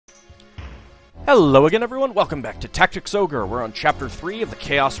Hello again, everyone. Welcome back to Tactics Ogre. We're on Chapter 3 of the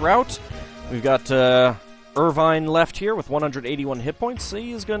Chaos Route. We've got Irvine left here with 181 hit points.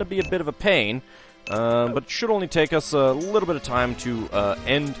 He is going to be a bit of a pain, but should only take us a little bit of time to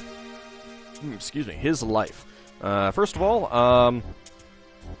end his life. First of all, let's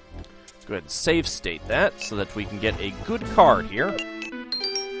go ahead and save state that so that we can get a good card here.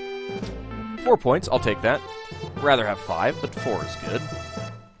 4 points, I'll take that. Rather have 5, but 4 is good.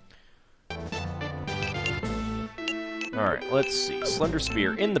 Alright, let's see. Slender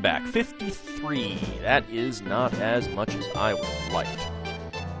Spear in the back. 53. That is not as much as I would like.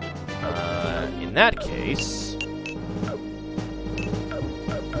 In that case...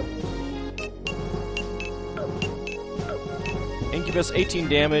 Incubus, 18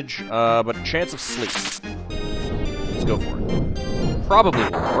 damage, but a chance of sleep. Let's go for it. Probably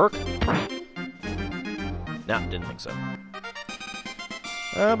won't work. Nah, didn't think so.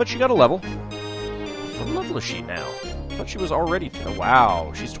 But she got a level. What level is she now? I thought she was already... Oh,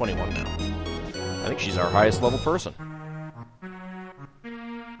 wow, she's 21 now. I think she's our highest level person.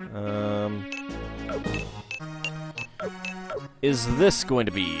 Is this going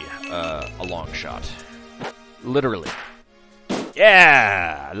to be a long shot? Literally.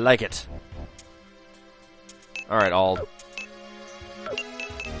 Yeah! I like it. Alright, Auld.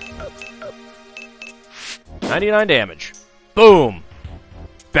 99 damage. Boom!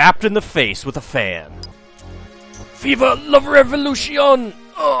 Bapped in the face with a fan. Viva la revolution!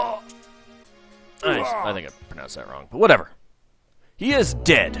 Oh. I think I pronounced that wrong, but whatever. He is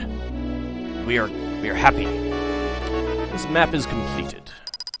dead. We are happy. This map is completed.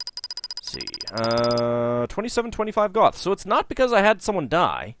 Let's see. 2725 goth. So it's not because I had someone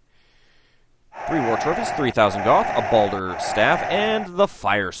die. 3 war trophies, 3000 goth, a Balder staff, and the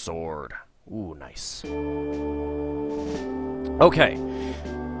fire sword. Ooh, nice. Okay.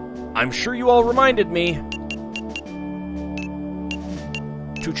 I'm sure you all reminded me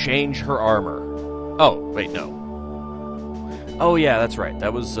to change her armor. Oh, wait, no. Oh, yeah, that's right.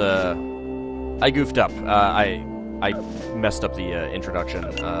 That was, I goofed up. I messed up the introduction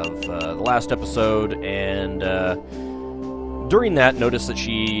of the last episode, and during that, noticed that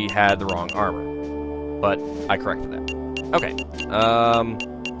she had the wrong armor. But I corrected that. Okay.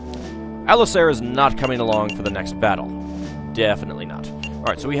 Alistair is not coming along for the next battle. Definitely not.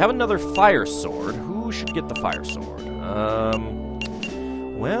 Alright, so we have another fire sword. Who should get the fire sword?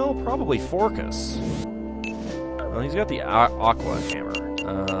 Well, probably Forcus. Well, he's got the Aqua Hammer.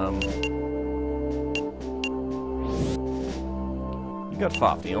 You've got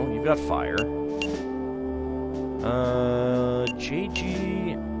Fafnir, you've got fire.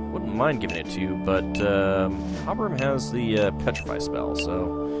 JG, wouldn't mind giving it to you, but Hobram has the Petrify spell, so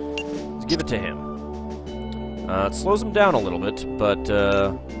let's give it to him. It slows him down a little bit, but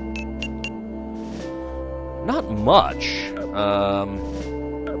not much.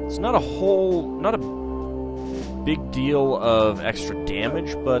 It's not a big deal of extra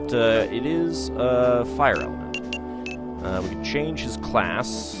damage, but it is a fire element. We can change his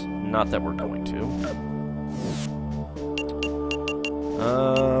class, not that we're going to.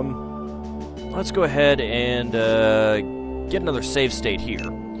 Let's go ahead and get another save state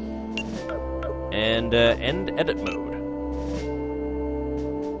here. And end edit mode.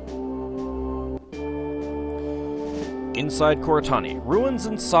 Inside Coritani. Ruins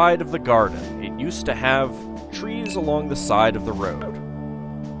inside of the garden. It used to have trees along the side of the road.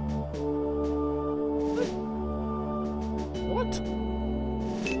 What?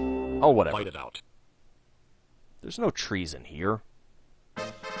 Oh, whatever. Fight it out. There's no trees in here.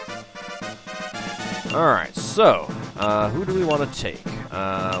 Alright, so, who do we want to take?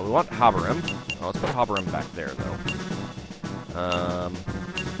 We want Habarim. Oh, let's put Habarim back there, though.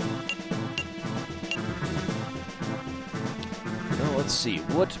 Well, let's see.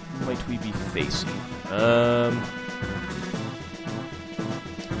 What might we be facing?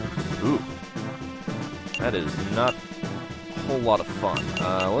 Ooh. That is not a whole lot of fun.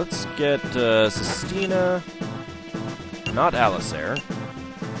 Let's get Sistina. Not Alistair.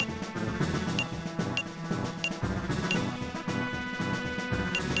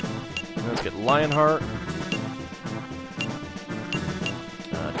 Let's get Lionheart,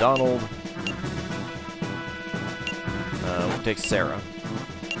 Donald, we'll take Sarah,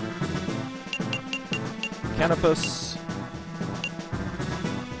 Canopus,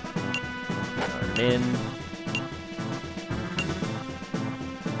 Min,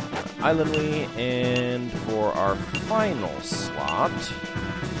 Islandly, and for our final slot,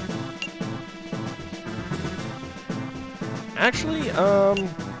 actually,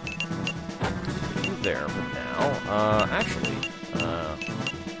 there for now. Actually,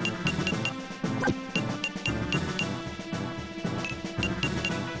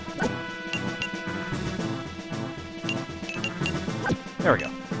 There we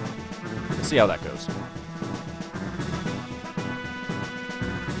go. Let's see how that goes.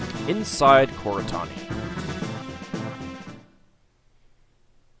 Inside Coritani.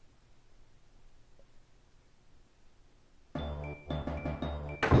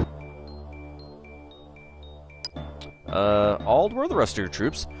 Auld, where are the rest of your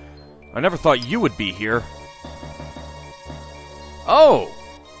troops? I never thought you would be here. Oh!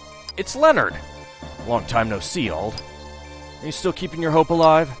 It's Leonard! Long time no see, Auld. Are you still keeping your hope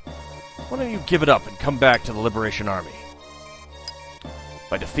alive? Why don't you give it up and come back to the Liberation Army?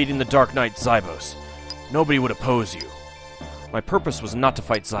 By defeating the Dark Knight Zybos, nobody would oppose you. My purpose was not to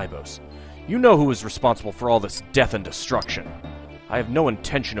fight Zybos. You know who is responsible for all this death and destruction. I have no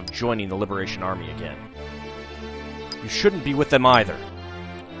intention of joining the Liberation Army again. You shouldn't be with them either.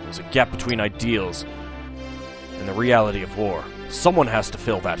 There's a gap between ideals and the reality of war. Someone has to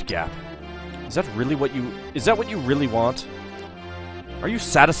fill that gap. Is that what you really want? Are you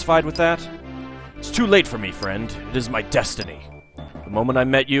satisfied with that? It's too late for me, friend. It is my destiny. The moment I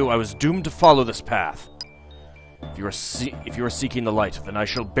met you, I was doomed to follow this path. If you are seeking the light, then I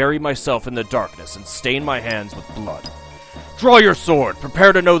shall bury myself in the darkness and stain my hands with blood. Draw your sword.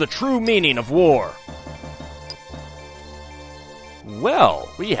 Prepare to know the true meaning of war. Well,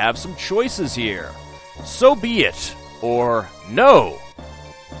 we have some choices here. So be it. Or no.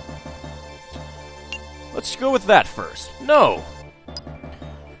 Let's go with that first. No.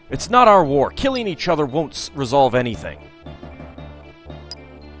 It's not our war. Killing each other won't resolve anything.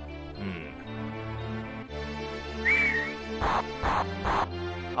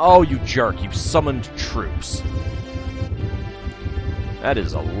 Oh, you jerk. You summoned troops. That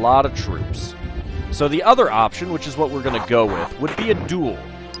is a lot of troops. So the other option, which is what we're going to go with, would be a duel.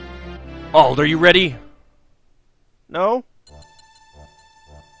 Auld, are you ready? No?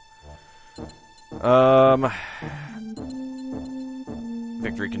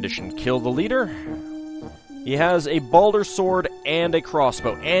 Victory condition, kill the leader. He has a Balder sword and a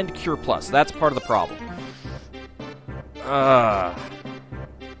crossbow and Cure Plus. That's part of the problem.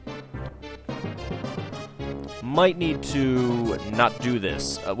 Might need to not do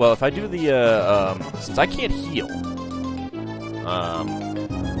this. Well, if I do the, since I can't heal,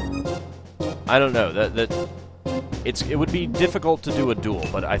 I don't know, it would be difficult to do a duel,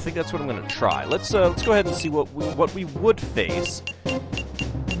 but I think that's what I'm going to try. Let's go ahead and see what we would face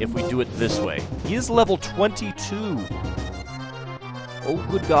if we do it this way. He is level 22. Oh,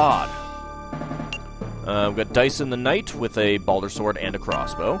 good God. We've got Dyson the Knight with a Balder sword and a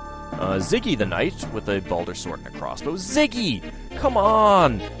crossbow. Ziggy the Knight with a Balder sword and a crossbow. Ziggy! Come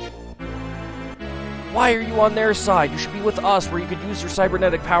on! Why are you on their side? You should be with us, where you could use your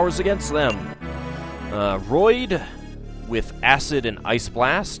cybernetic powers against them. Royd with Acid and Ice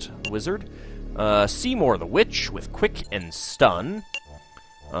Blast, Wizard. Seymour the Witch with Quick and Stun.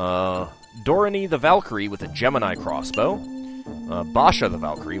 Dorani the Valkyrie with a Gemini crossbow. Basha the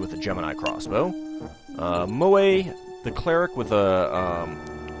Valkyrie with a Gemini crossbow. Moe the Cleric with a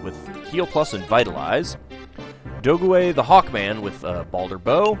with Heal Plus and Vitalize. Dogue the Hawkman with a Balder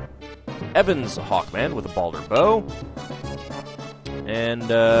bow. Evans the Hawkman with a Balder bow.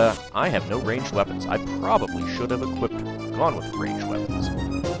 And I have no ranged weapons. I probably should have gone with ranged weapons.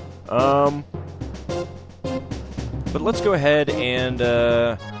 But let's go ahead and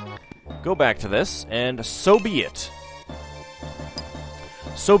go back to this, and so be it.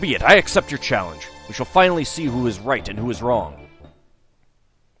 So be it. I accept your challenge. We shall finally see who is right and who is wrong.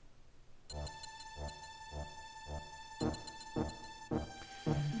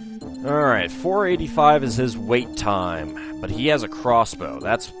 Alright, 485 is his wait time, but he has a crossbow.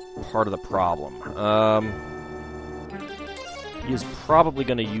 That's part of the problem. He is probably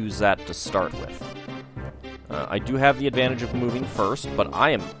going to use that to start with. I do have the advantage of moving first, but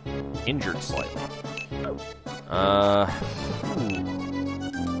I am injured slightly.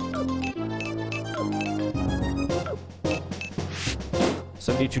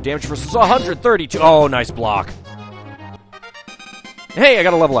 72 damage versus 132. Oh, nice block. Hey, I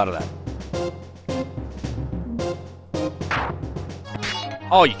got a level out of that.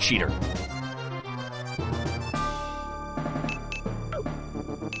 Oh, you cheater.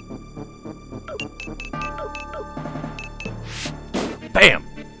 Bam!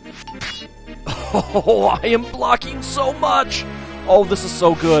 Oh, I am blocking so much! Oh, this is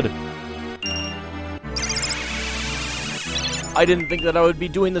so good. I didn't think that I would be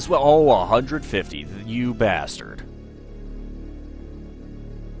doing this well. Oh, 150. You bastard.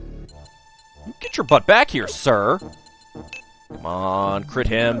 Get your butt back here, sir. Come on, crit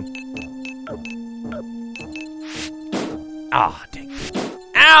him. Ah, dang.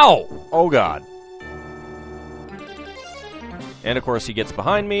 Ow! Oh, God. And, of course, he gets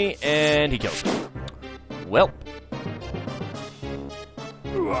behind me, and he kills me. Well.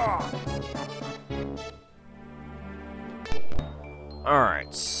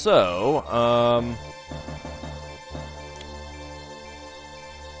 Alright, so,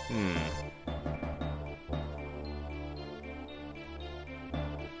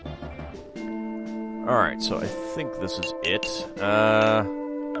 Alright, so I think this is it.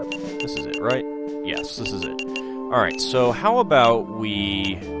 This is it, right? Yes, this is it. Alright, so how about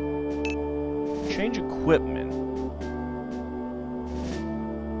we change equipment?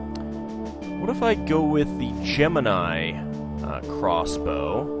 What if I go with the Gemini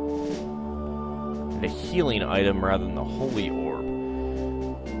crossbow and a healing item rather than the Holy Orb?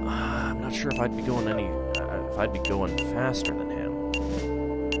 I'm not sure if I'd be going if I'd be going faster than him.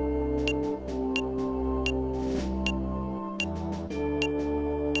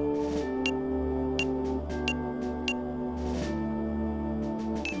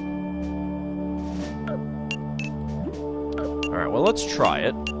 Alright, well, let's try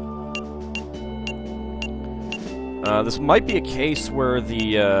it. This might be a case where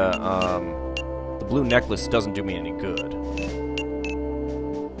the blue necklace doesn't do me any good.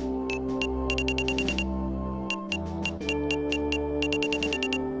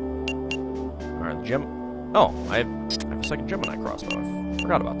 Alright, oh, I have a second Gemini crossbow. I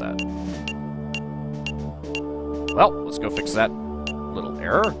forgot about that. Well, let's go fix that little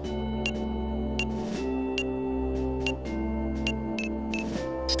error.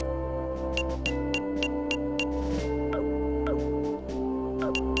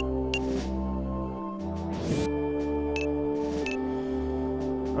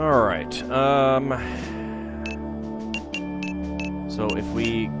 Alright, so if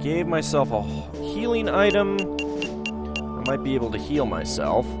we gave myself a healing item, I might be able to heal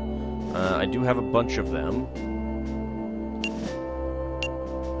myself. I do have a bunch of them.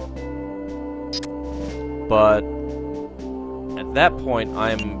 But at that point,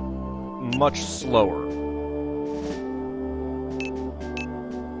 I'm much slower.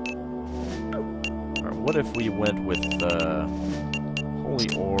 Alright, what if we went with Holy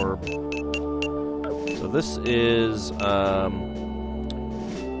Orb? So this is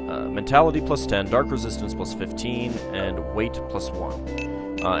Mentality plus 10, Dark Resistance plus 15, and Weight plus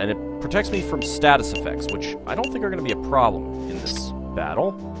 1. And it protects me from status effects, which I don't think are going to be a problem in this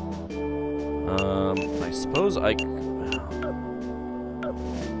battle. I suppose I...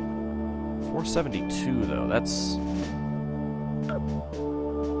 472, though. That's...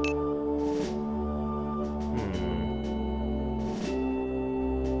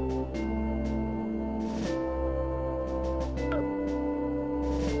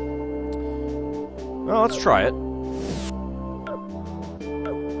 Well, let's try it.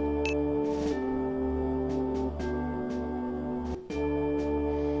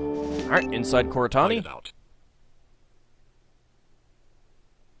 Alright, inside Coritani.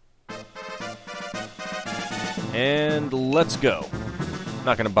 And let's go.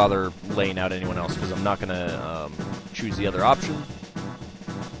 Not going to bother laying out anyone else because I'm not going to choose the other option.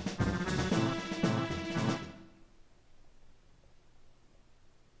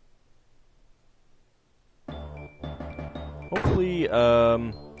 Hopefully,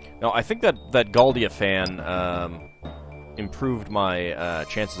 no, I think that Galdia fan improved my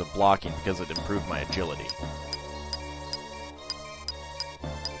chances of blocking because it improved my agility.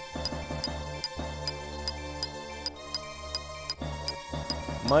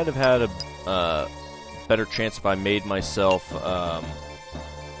 Might have had a better chance if I made myself a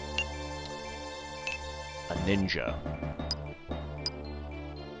ninja.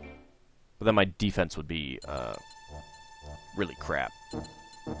 But then my defense would be really crap.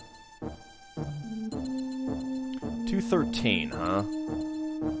 213, huh?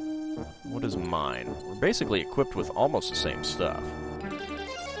 What is mine? We're basically equipped with almost the same stuff.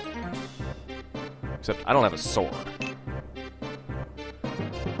 Except I don't have a sword.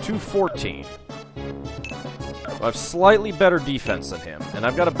 214. So I have slightly better defense than him, and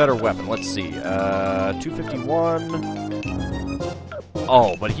I've got a better weapon. Let's see. 251.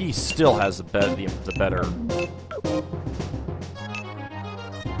 Oh, but he still has the better.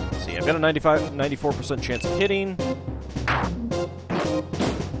 Let's see. I've got a 94% chance of hitting.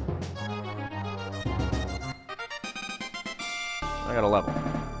 I got a level.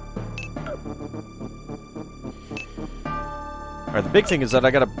 Alright, the big thing is that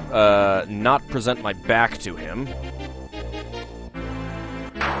I gotta not present my back to him.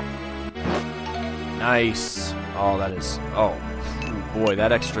 Nice. Oh, that is... Oh, boy,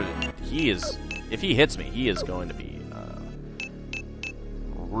 that extra... He is... If he hits me, he is going to be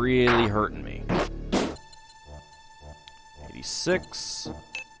really hurting me. 56.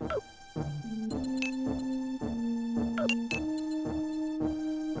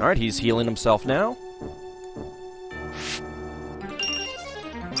 Alright, he's healing himself now.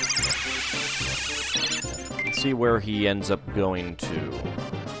 Let's see where he ends up going to.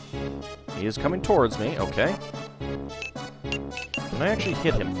 He is coming towards me, okay. Can I actually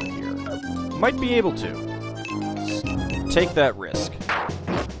hit him from here? Might be able to. Let's take that risk.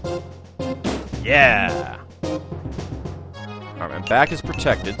 Yeah! Alright, my back is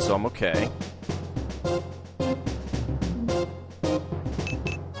protected, so I'm okay.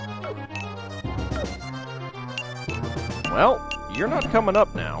 Well, you're not coming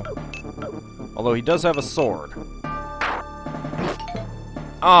up now. Although he does have a sword.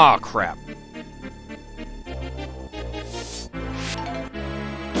 Ah, crap.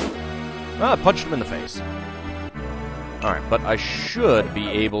 Ah, I punched him in the face. Alright, but I should be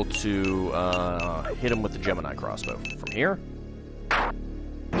able to hit him with the Gemini crossbow. From here.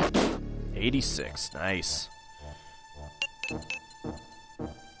 86. Nice.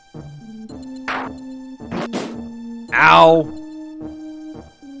 Ow!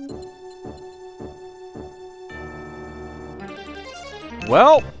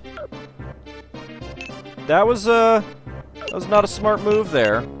 Well, that was not a smart move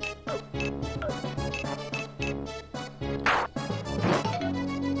there.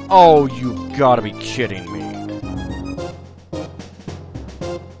 Oh, you've got to be kidding me.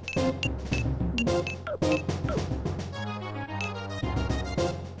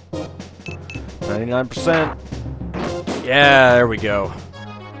 %. Yeah, there we go.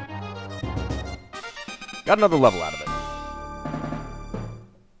 Got another level out of it.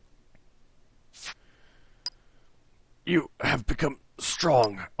 You have become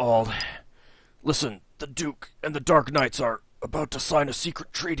strong, Auld. Listen, the Duke and the Dark Knights are about to sign a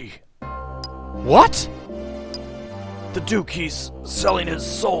secret treaty. What? The Duke, he's selling his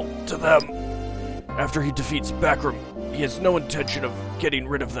soul to them. After he defeats Backram, he has no intention of getting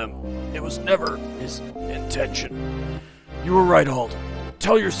rid of them. It was never his intention. You were right, Auld.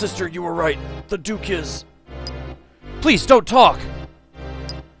 Tell your sister you were right. The Duke is... Please, don't talk!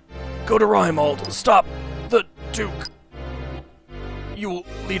 Go to Rhyme, Auld. Stop the Duke. You will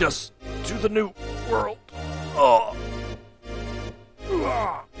lead us to the new world. Oh.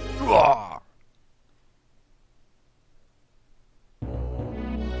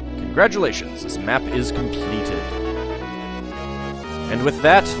 Congratulations, this map is completed. And with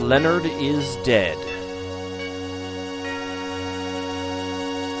that, Leonard is dead.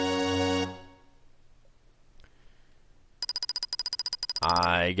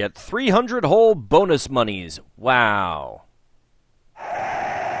 I get 300 whole bonus monies. Wow.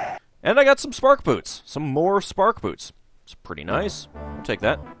 And I got some spark boots. Some more spark boots. It's pretty nice. I'll take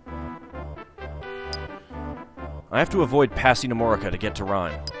that. I have to avoid passing Amorica to get to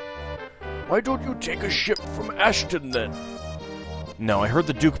Rhyme. Why don't you take a ship from Ashton, then? No, I heard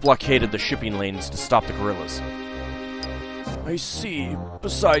the Duke blockaded the shipping lanes to stop the guerrillas. I see.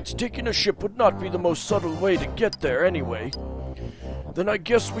 Besides, taking a ship would not be the most subtle way to get there anyway. Then I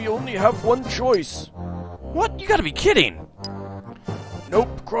guess we only have one choice. What? You gotta be kidding!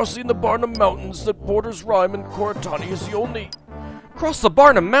 Nope, crossing the Barnum Mountains that borders Rhyme and Coritani is the only... Cross the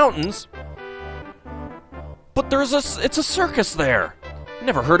Barnum Mountains? But it's a circus there!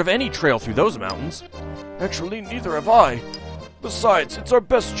 Never heard of any trail through those mountains. Actually, neither have I. Besides, it's our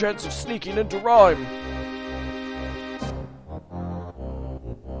best chance of sneaking into Rhyme.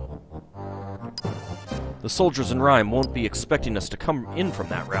 The soldiers in Rhyme won't be expecting us to come in from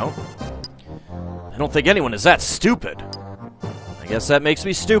that route. I don't think anyone is that stupid. I guess that makes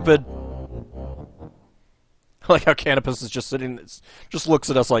me stupid. I like how Canopus is just sitting, just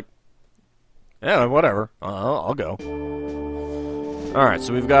looks at us like, yeah, whatever. I'll go. Alright,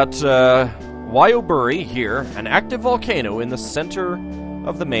 so we've got Wyoburi here, an active volcano in the center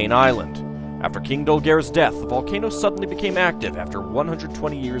of the main island. After King Dolgair's death, the volcano suddenly became active after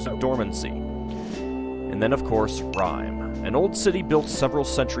 120 years of dormancy. And then, of course, Rhyme, an old city built several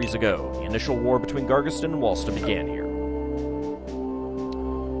centuries ago. The initial war between Gargaston and Walsta began here.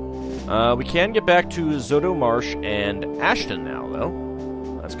 We can get back to Zodo Marsh and Ashton now, though.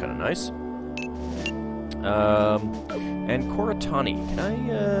 That's kind of nice. And Coritani. Can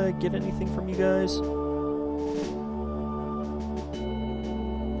I get anything from you guys?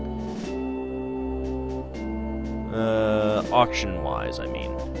 Auction-wise, I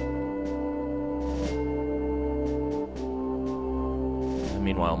mean.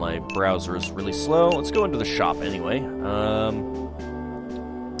 Meanwhile, my browser is really slow. Let's go into the shop anyway.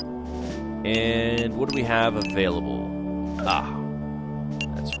 And what do we have available? Ah,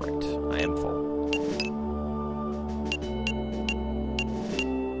 that's right. I am full.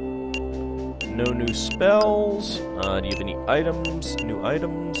 No new spells. Do you have any items? New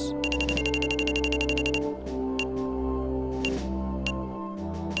items?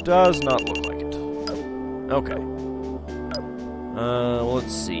 Does not look like it. Okay. Well,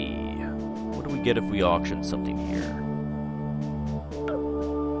 let's see. What do we get if we auction something here?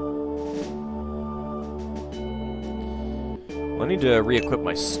 Well, I need to re-equip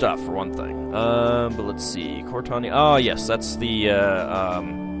my stuff, for one thing. But let's see. Coritani. Oh, yes, that's the,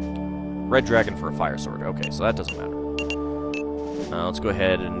 Red Dragon for a fire sword. Okay, so that doesn't matter. Let's go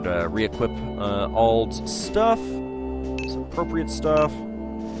ahead and re-equip Auld's stuff. Some appropriate stuff.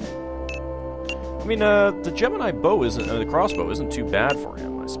 I mean, the Gemini bow isn't, the crossbow isn't too bad for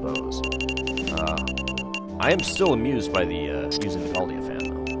him, I suppose. I am still amused by the using the Galdia fan,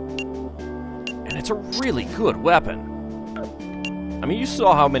 though. And it's a really good weapon. I mean, you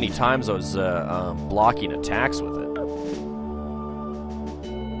saw how many times I was blocking attacks with it.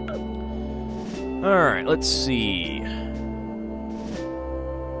 Alright, let's see.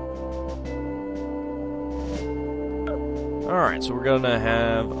 Alright, so we're gonna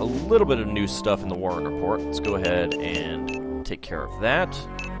have a little bit of new stuff in the Warren Report. Let's go ahead and take care of that.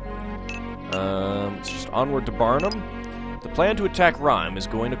 It's just onward to Barnum. The plan to attack Rhyme is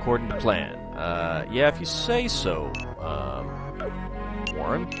going according to plan. Yeah, if you say so,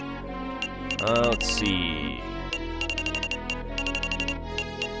 Warren. Let's see.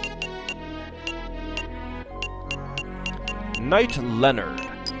 Knight Leonard.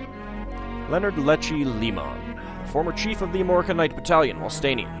 Leonard Lecce Limon, former chief of the Amorica Knight Battalion while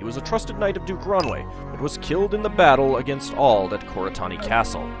Stanian. He was a trusted knight of Duke Ronway, but was killed in the battle against Auld at Coritani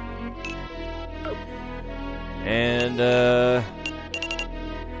Castle. And,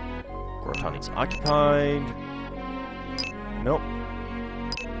 Coritani's occupied. Nope.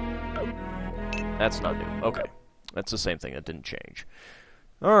 That's not new. Okay. That's the same thing. That didn't change.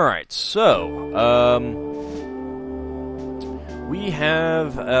 Alright, so, we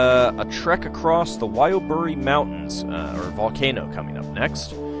have a trek across the Wyobury Mountains, or volcano, coming up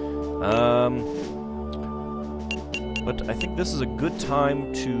next. But I think this is a good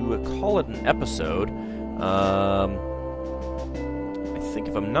time to call it an episode. I think,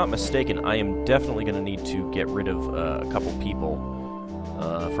 if I'm not mistaken, I am definitely going to need to get rid of a couple people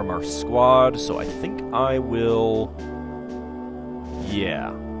from our squad, so I think I will...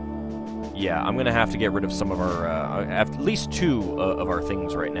 Yeah, I'm going to have to get rid of some of our, at least two of our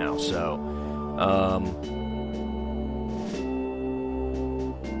things right now, so,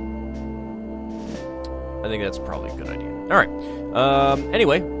 I think that's probably a good idea. Alright,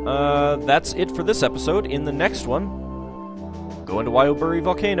 anyway, that's it for this episode. In the next one, going to Wyobury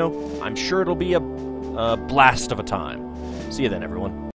Volcano. I'm sure it'll be a blast of a time. See you then, everyone.